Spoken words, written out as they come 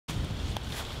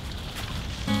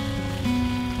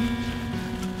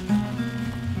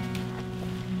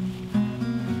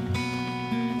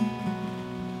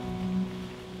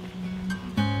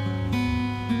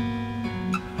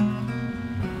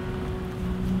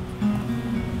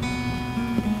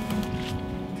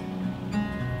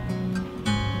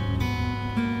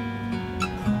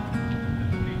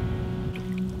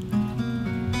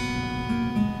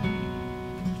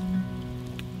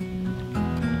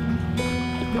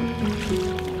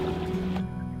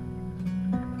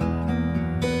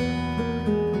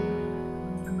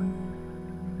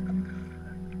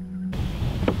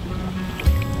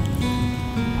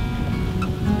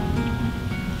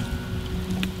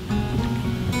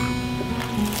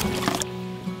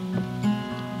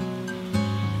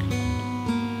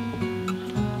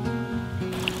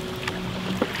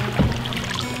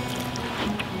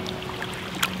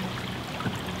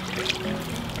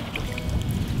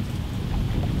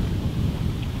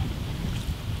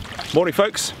Morning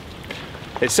folks,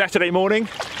 it's Saturday morning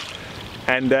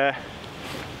and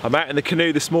I'm out in the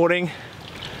canoe this morning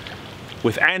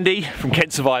with Andy from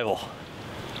Kent Survival.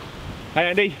 Hey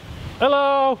Andy.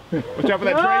 Hello! Watch out for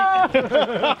that tree.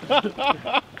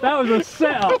 That was a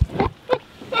setup.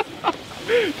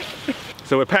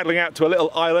 So we're paddling out to a little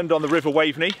island on the River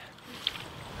Waveney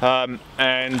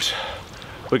and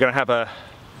we're going to have a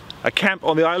camp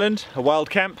on the island, a wild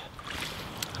camp,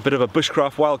 a bit of a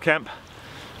bushcraft wild camp,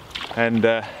 and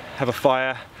have a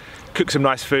fire, cook some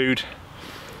nice food,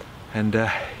 and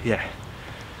yeah,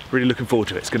 really looking forward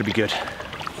to it. It's going to be good.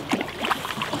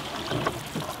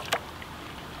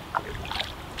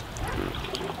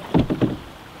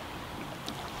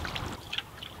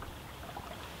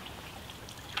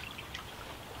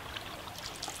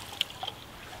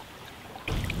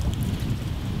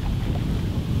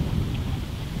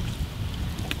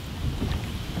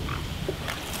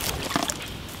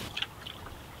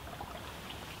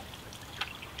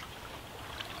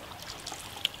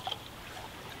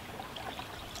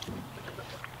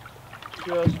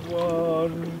 Just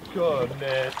one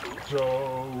cornetto,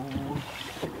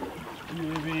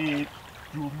 give it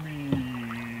to me.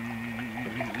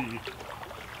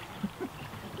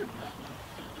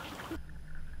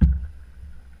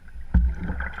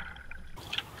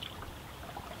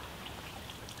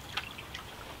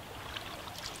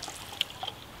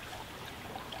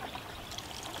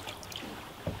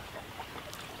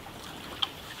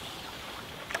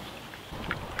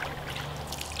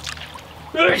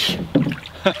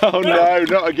 Oh no,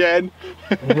 not again.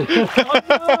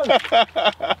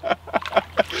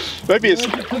 Maybe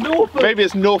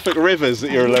it's Norfolk rivers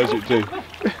that you're allergic to.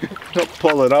 Not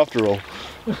pollen after all.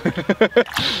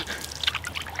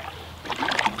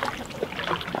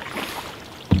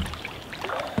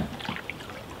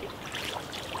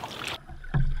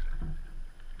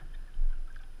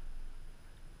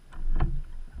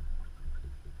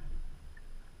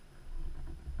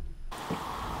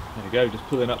 There we go, just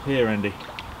pulling up here, Andy.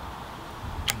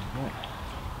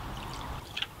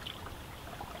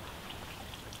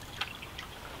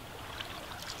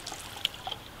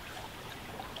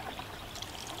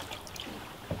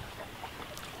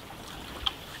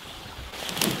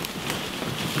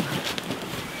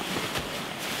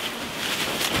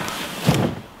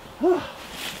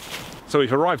 So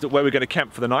we've arrived at where we're going to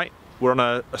camp for the night. We're on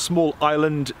a small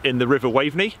island in the River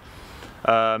Waveney.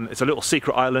 It's a little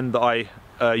secret island that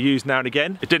I use now and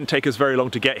again. It didn't take us very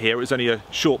long to get here. It was only a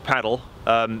short paddle.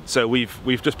 So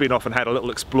we've just been off and had a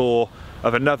little explore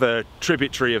of another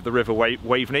tributary of the River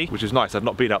Waveney, which is nice. I've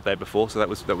not been up there before, so that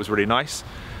was really nice.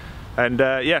 And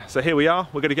yeah, so here we are.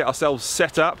 We're going to get ourselves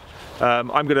set up.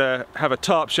 I'm going to have a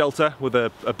tarp shelter with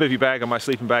a bivvy bag and my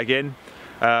sleeping bag in.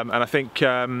 And I think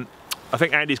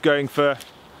Andy's going for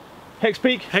Hex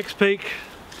Peak. Hex Peak,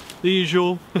 the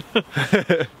usual.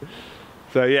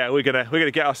 So yeah, we're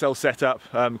gonna get ourselves set up,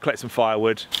 collect some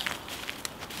firewood.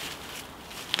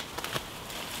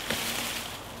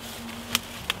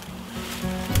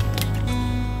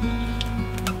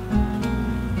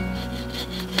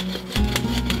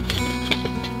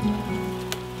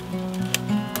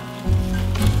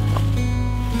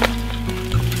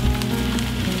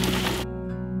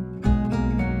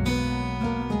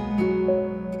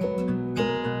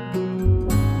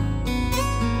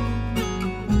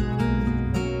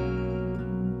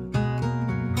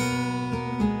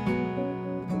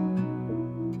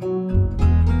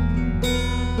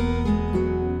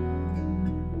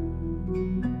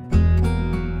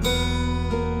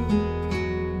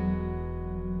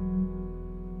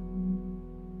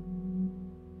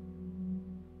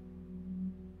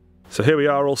 So here we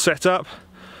are all set up.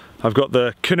 I've got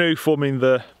the canoe forming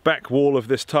the back wall of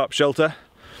this tarp shelter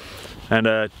and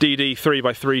a DD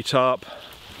 3x3 tarp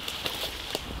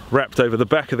wrapped over the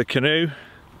back of the canoe.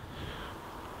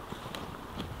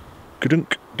 Down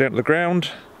to the ground,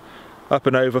 up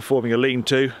and over, forming a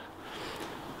lean-to,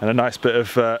 and a nice bit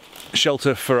of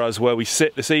shelter for us where we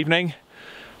sit this evening.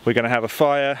 We're going to have a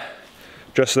fire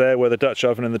just there where the Dutch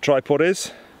oven and the tripod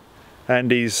is.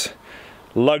 Andy's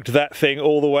lugged that thing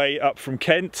all the way up from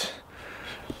Kent,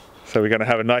 so we're going to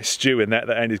have a nice stew in that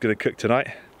Andy's going to cook tonight.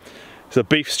 It's a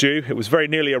beef stew. It was very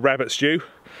nearly a rabbit stew,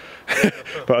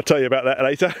 but I'll tell you about that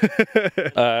later.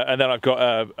 And then I've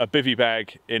got a bivvy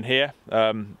bag in here.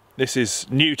 This is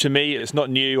new to me. It's not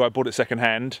new. I bought it second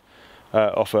hand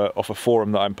off a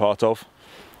forum that I'm part of.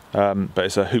 But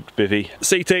it's a hooped bivvy.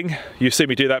 Seating, you've seen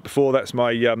me do that before. That's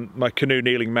my my Canoe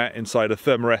kneeling mat inside a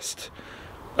Thermarest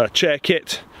chair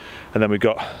kit, and then we've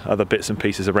got other bits and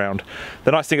pieces around.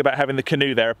 The nice thing about having the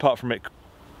Canoe there, apart from it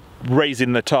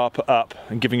raising the tarp up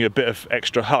and giving you a bit of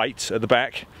extra height at the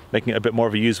back, making it a bit more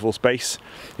of a usable space,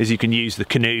 is you can use the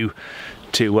Canoe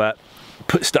to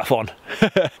put stuff on.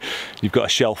 You've got a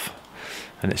shelf,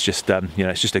 and it's just you know,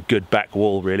 it's just a good back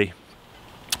wall really.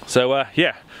 So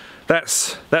yeah.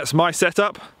 That's my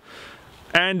setup.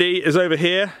 Andy is over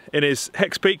here in his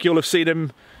Hex Peak. You'll have seen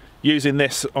him using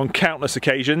this on countless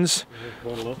occasions.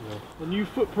 Quite a lot now. The new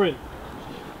footprint,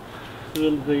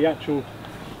 the actual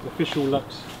official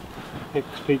Lux Hex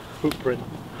Peak footprint.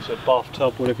 It's a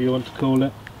bathtub, whatever you want to call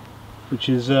it, which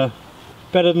is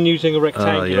better than using a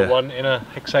rectangular one in a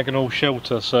hexagonal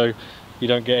shelter, so you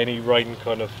don't get any rain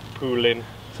kind of pooling.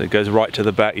 So it goes right to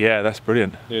the back. Yeah, that's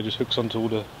brilliant. Yeah, it just hooks onto all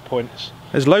the points.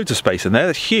 There's loads of space in there.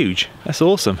 That's huge. That's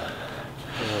awesome.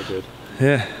 Oh, good.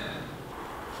 Yeah.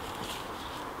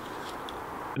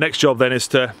 The next job then is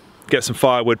to get some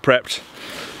firewood prepped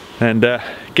and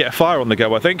get a fire on the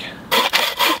go, I think.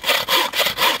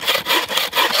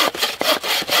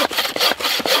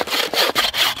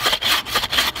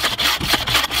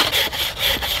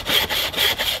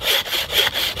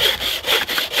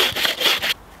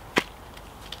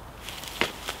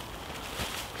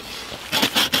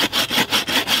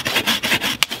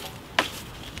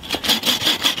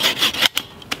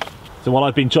 So while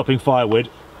I've been chopping firewood,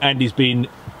 Andy's been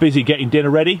busy getting dinner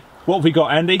ready. What have we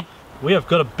got, Andy? We have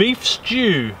got a beef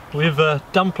stew with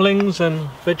dumplings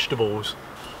and vegetables.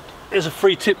 Here's a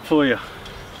free tip for you.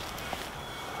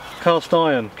 Cast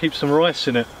iron, keep some rice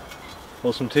in it,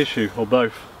 or some tissue, or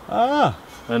both. Ah.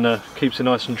 And keeps it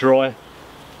nice and dry.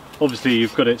 Obviously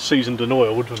you've got it seasoned and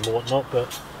oiled and whatnot,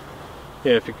 but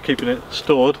yeah, if you're keeping it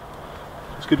stored,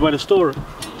 it's a good way to store it.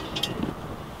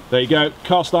 There you go,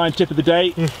 cast iron tip of the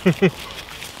day.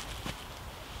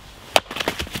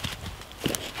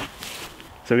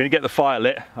 So we're going to get the fire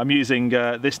lit. I'm using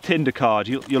this tinder card.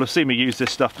 You'll have seen me use this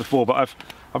stuff before, but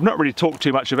I've not really talked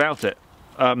too much about it.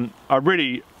 I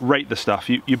really rate the stuff.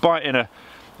 You buy it in a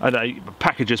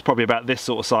package is probably about this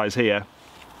sort of size here.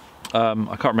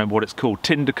 I can't remember what it's called,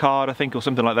 tinder card I think, or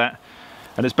something like that.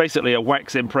 And it's basically a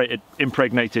wax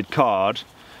impregnated card.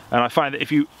 And I find that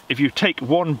if you take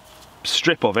one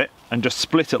strip of it and just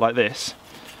split it like this,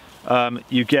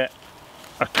 you get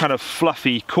a kind of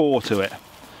fluffy core to it,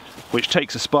 which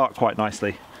takes a spark quite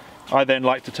nicely. I then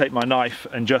like to take my knife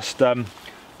and just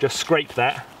scrape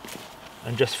that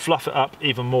and just fluff it up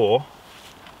even more,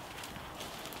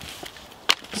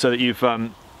 so that you've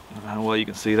well, you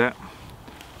can see that,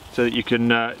 so that you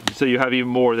can so you have even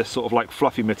more of this sort of like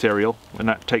fluffy material, and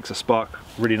that takes a spark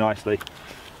really nicely.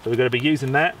 So we're going to be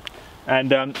using that.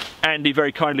 And Andy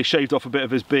very kindly shaved off a bit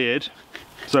of his beard,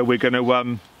 so we're going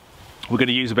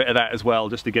to use a bit of that as well,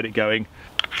 just to get it going.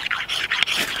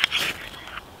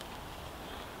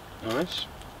 Nice,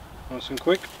 nice and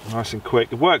quick. Nice and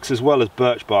quick. It works as well as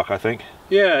birch bark, I think.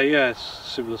 Yeah, yeah, it's a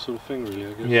similar sort of thing, really.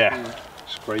 I guess. Yeah.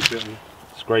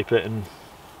 Scrape it and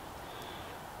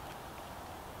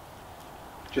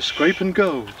just scrape and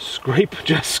go.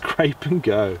 Just scrape and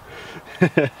go.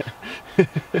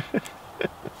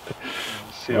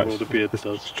 See how all the beard does.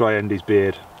 Let's try Andy's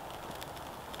beard.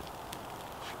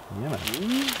 Yeah, man.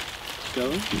 It's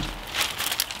going.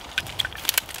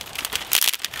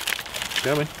 It's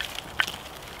going.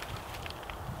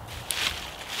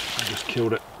 I just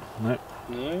killed it. No.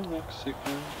 No, that's it.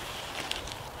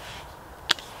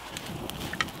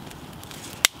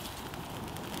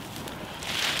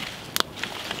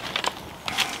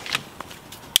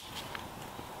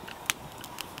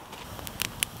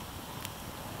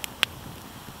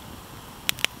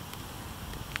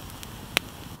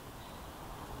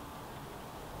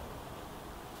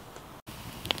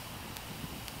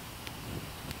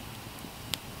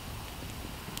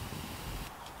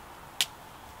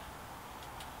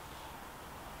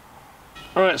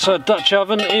 Alright, so Dutch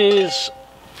oven is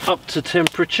up to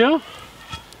temperature.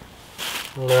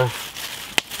 We'll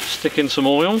stick in some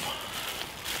oil.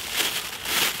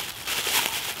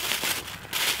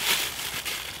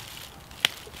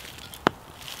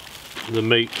 The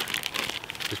meat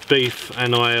is beef,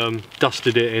 and I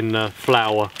dusted it in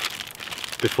flour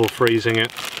before freezing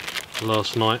it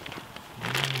last night.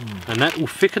 And that will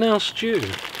thicken our stew.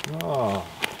 Oh.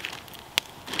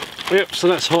 Yep, so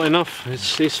that's hot enough.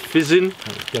 It's fizzing.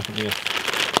 It's definitely a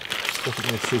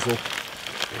sizzle.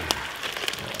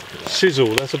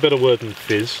 Sizzle, that's a better word than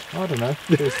fizz. I don't know.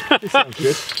 This sounds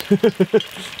good.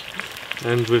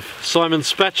 And with Simon's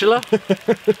spatula.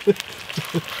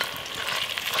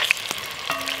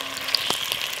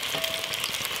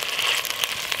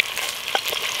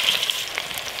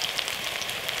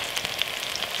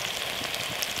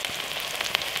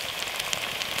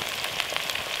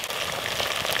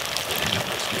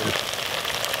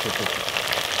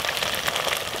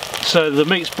 So the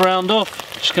meat's browned off.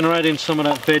 Just going to add in some of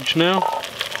that veg now.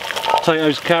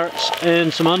 Potatoes, carrots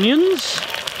and some onions.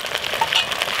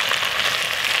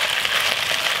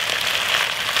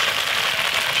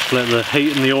 Just let the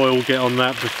heat and the oil get on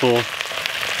that before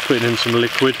putting in some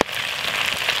liquid.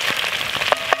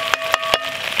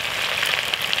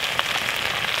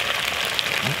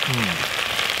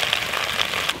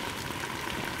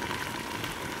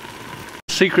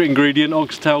 Secret ingredient,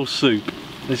 oxtail soup.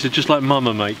 This is just like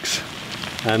Mama makes,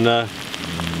 and well,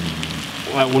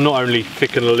 it will not only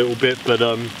thicken a little bit, but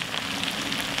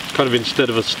kind of instead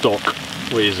of a stock,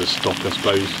 well, it is a stock I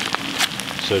suppose,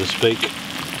 so to speak,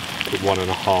 put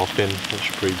 1.5 in, that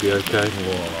should probably be okay.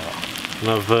 Whoa. And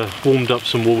I've warmed up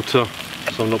some water,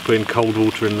 so I'm not putting cold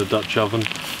water in the Dutch oven.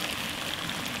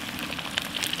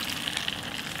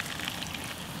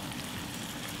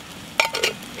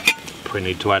 Probably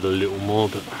need to add a little more,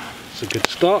 but it's a good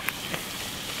start.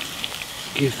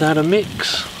 Give that a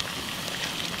mix.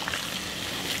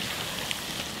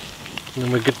 And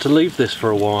then we're good to leave this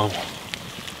for a while.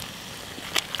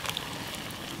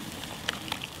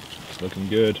 It's looking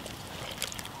good.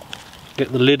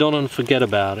 Get the lid on and forget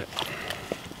about it.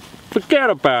 Forget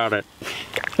about it!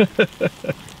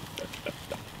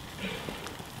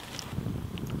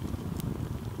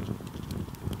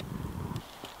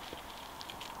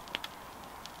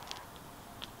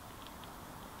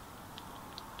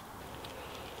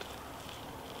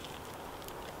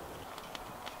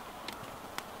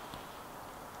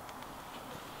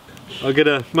 I'm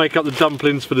gonna make up the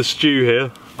dumplings for the stew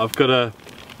here. I've got a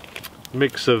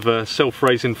mix of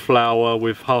self-raising flour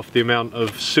with half the amount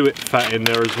of suet fat in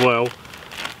there as well,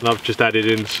 and I've just added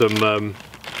in some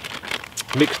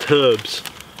mixed herbs.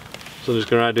 So I'm just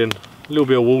gonna add in a little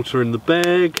bit of water in the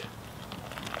bag,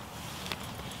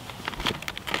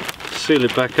 seal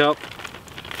it back up,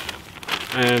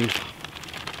 and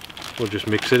we'll just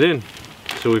mix it in.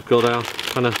 So we've got our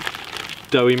kind of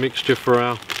doughy mixture for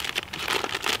our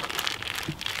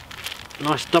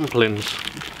nice dumplings.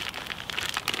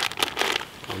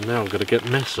 And now I'm going to get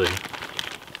messy.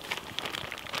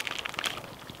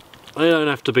 They don't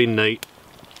have to be neat,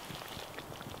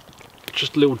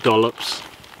 just little dollops.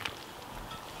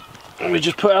 And we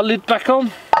just put our lid back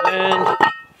on, and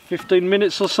 15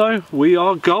 minutes or so we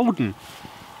are golden.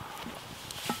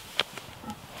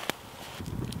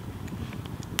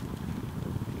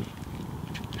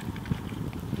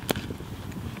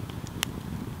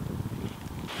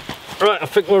 Right, I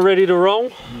think we're ready to roll.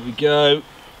 Here we go.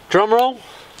 Drum roll.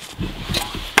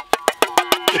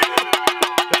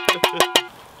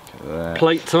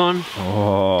 Plate time.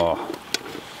 Oh,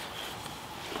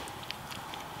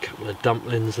 Couple of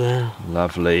dumplings there.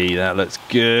 lovely. That looks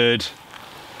good.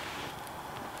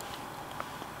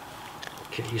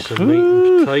 Get you some meat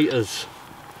and potatoes.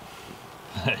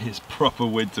 That is proper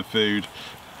winter food.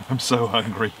 I'm so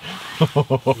hungry.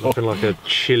 Looking like a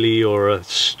chili or a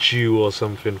stew or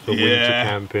something for winter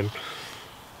camping.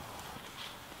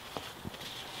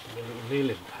 A little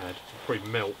kneeling pad, it'll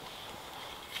probably melt.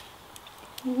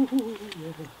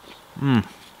 Mm.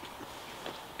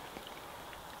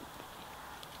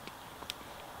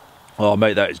 Oh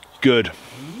mate, that is good.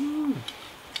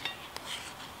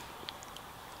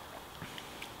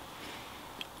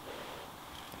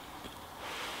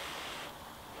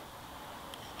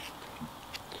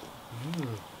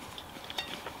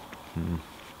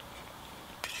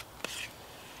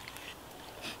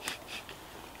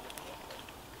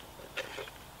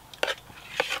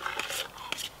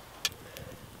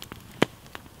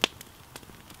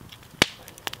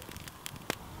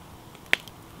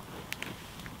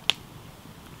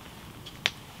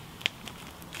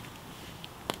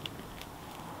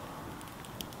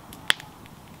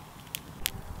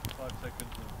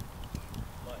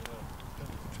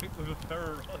 With a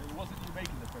ferro rod. It wasn't you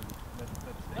making the ferro rod. It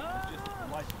was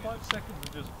just lighting 5 seconds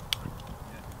and just...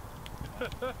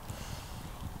 Yeah.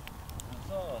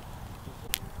 Huzzah.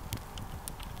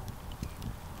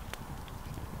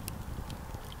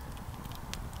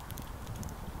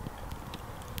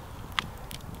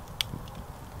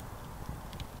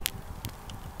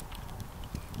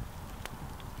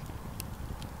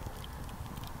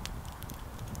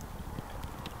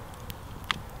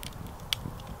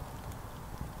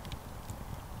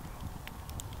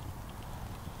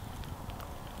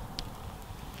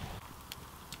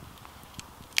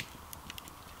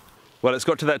 Well, it's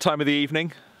got to that time of the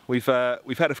evening. We've had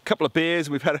a couple of beers,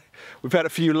 we've had a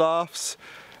few laughs,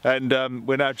 and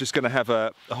we're now just going to have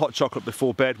a hot chocolate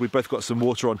before bed. We've both got some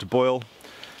water on to boil.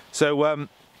 So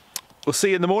we'll see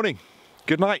you in the morning.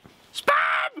 Good night.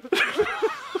 Spam!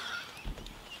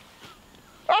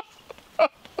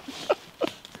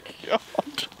 God.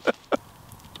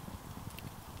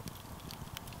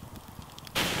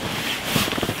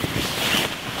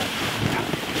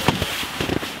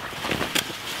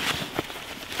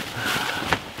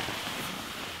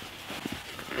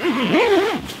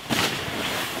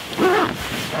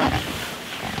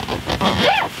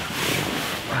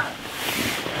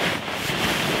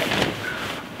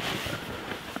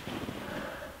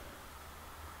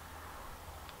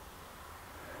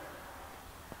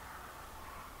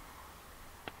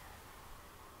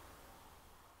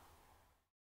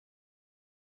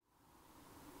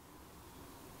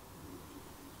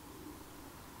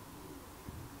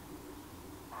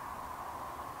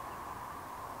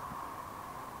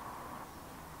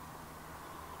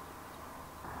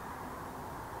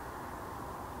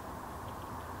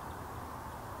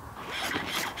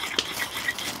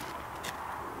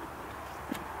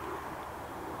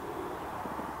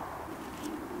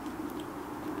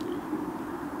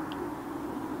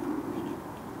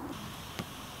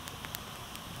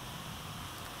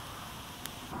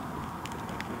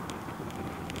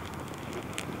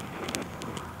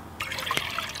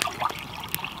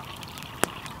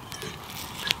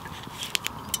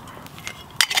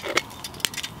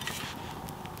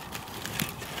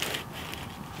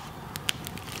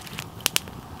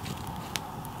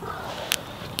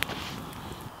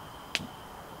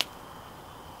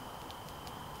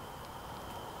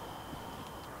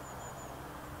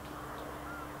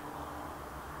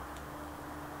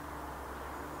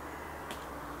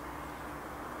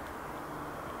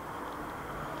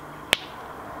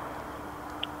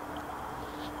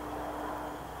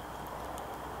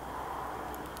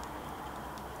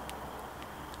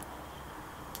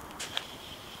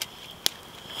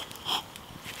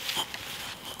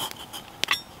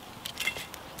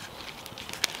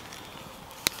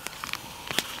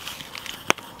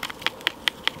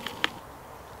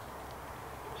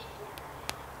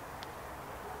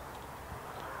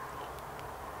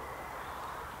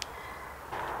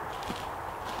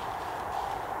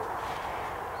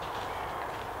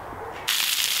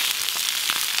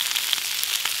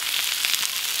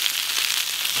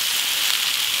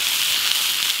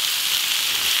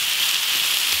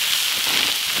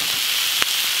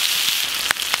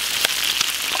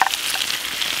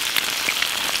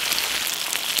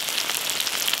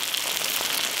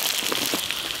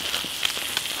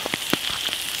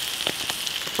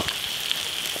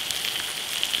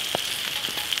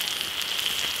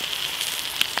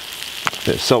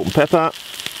 Bit of salt and pepper.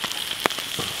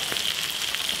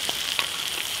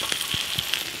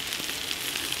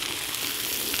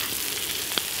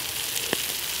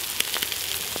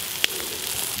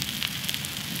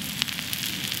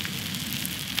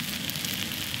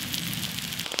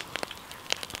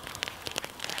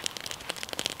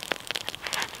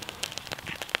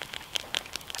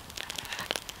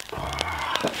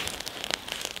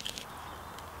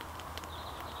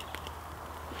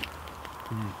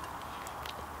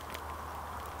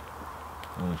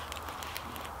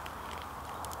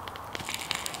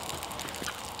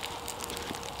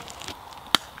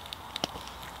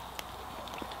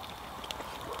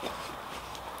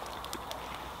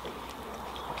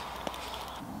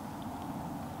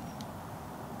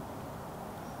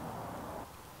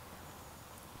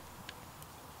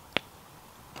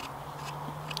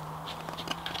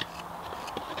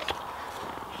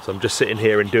 So I'm just sitting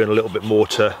here and doing a little bit more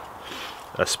to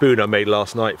a spoon I made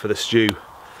last night for the stew.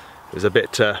 It was a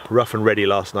bit rough and ready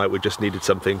last night. We just needed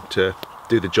something to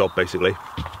do the job basically.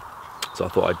 So I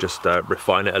thought I'd just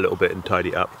refine it a little bit and tidy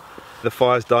it up. The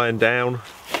fire's dying down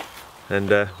and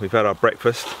we've had our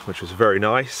breakfast, which was very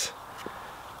nice.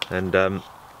 And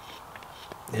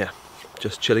yeah,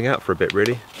 just chilling out for a bit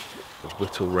really.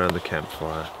 Whittle around the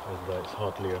campfire. And it's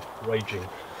hardly a raging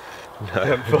No.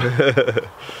 campfire.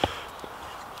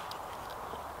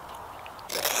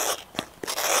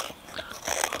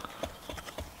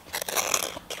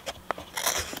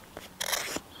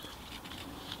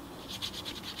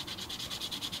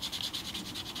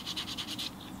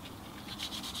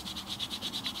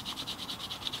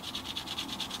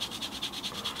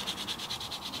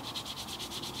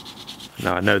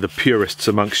 Now I know the purists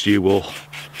amongst you will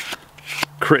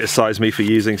criticise me for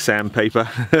using sandpaper.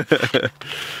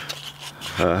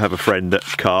 I have a friend that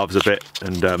carves a bit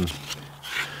and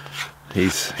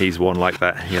he's one like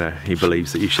that. You know, he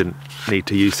believes that you shouldn't need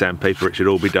to use sandpaper. It should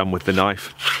all be done with the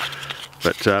knife,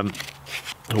 but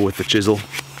or with the chisel.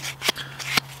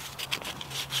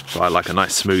 So I like a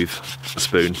nice smooth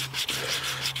spoon.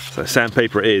 So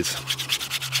sandpaper it is.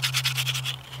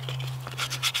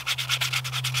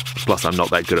 Plus I'm not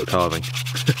that good at carving.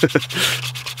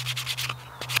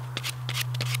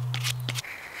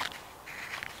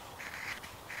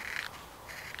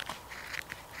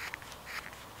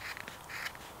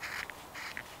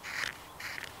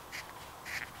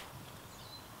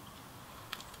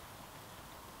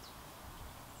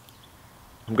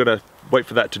 I'm going to wait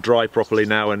for that to dry properly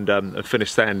now and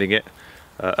finish sanding it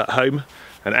at home.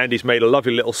 And Andy's made a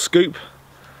lovely little scoop.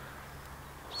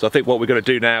 So I think what we're going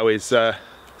to do now is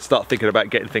start thinking about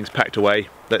getting things packed away,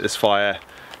 let this fire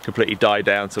completely die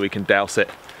down so we can douse it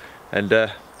and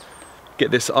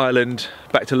get this island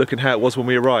back to looking how it was when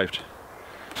we arrived.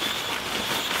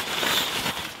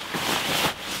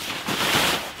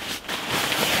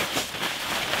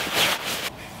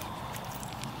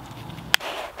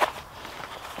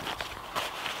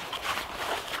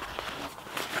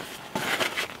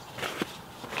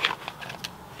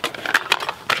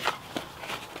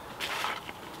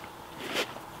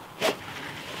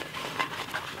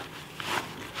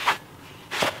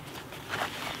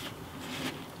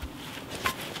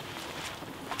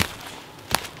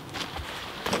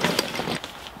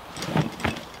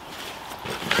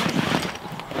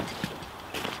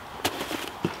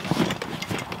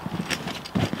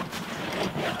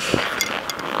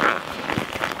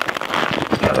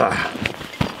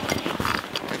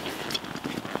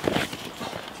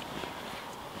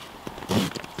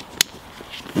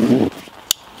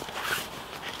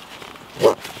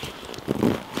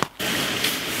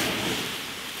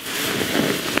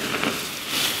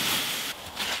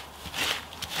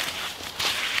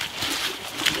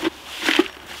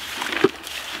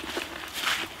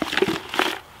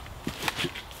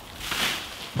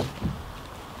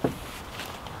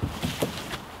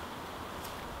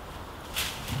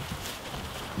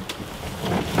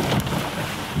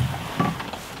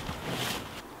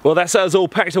 Well, that's us all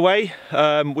packed away.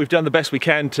 We've done the best we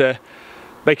can to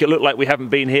make it look like we haven't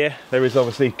been here. There is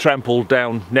obviously trampled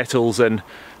down nettles and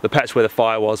the patch where the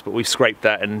fire was, but we've scraped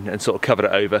that and sort of covered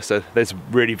it over. So there's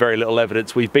really very little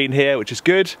evidence we've been here, which is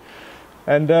good.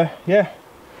 And yeah,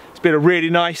 it's been a really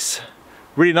nice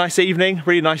evening,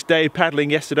 really nice day paddling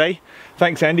yesterday.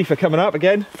 Thanks, Andy, for coming up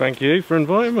again. Thank you for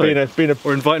inviting me.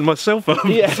 Or inviting myself up.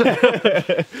 Yeah.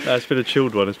 It's been a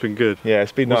chilled one, it's been good. Yeah,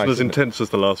 it's been nice. It wasn't as intense as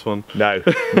the last one. No.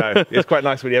 It's quite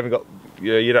nice when you haven't got,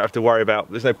 you don't have to worry about,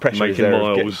 there's no pressure making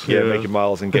miles. Making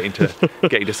miles and getting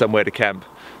to somewhere to camp.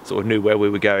 Sort of knew where we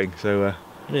were going, so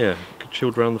yeah,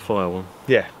 chilled around the fire one.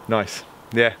 Yeah, nice.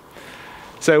 Yeah.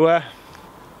 So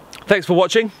thanks for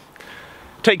watching.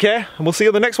 Take care, and we'll see you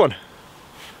on the next one.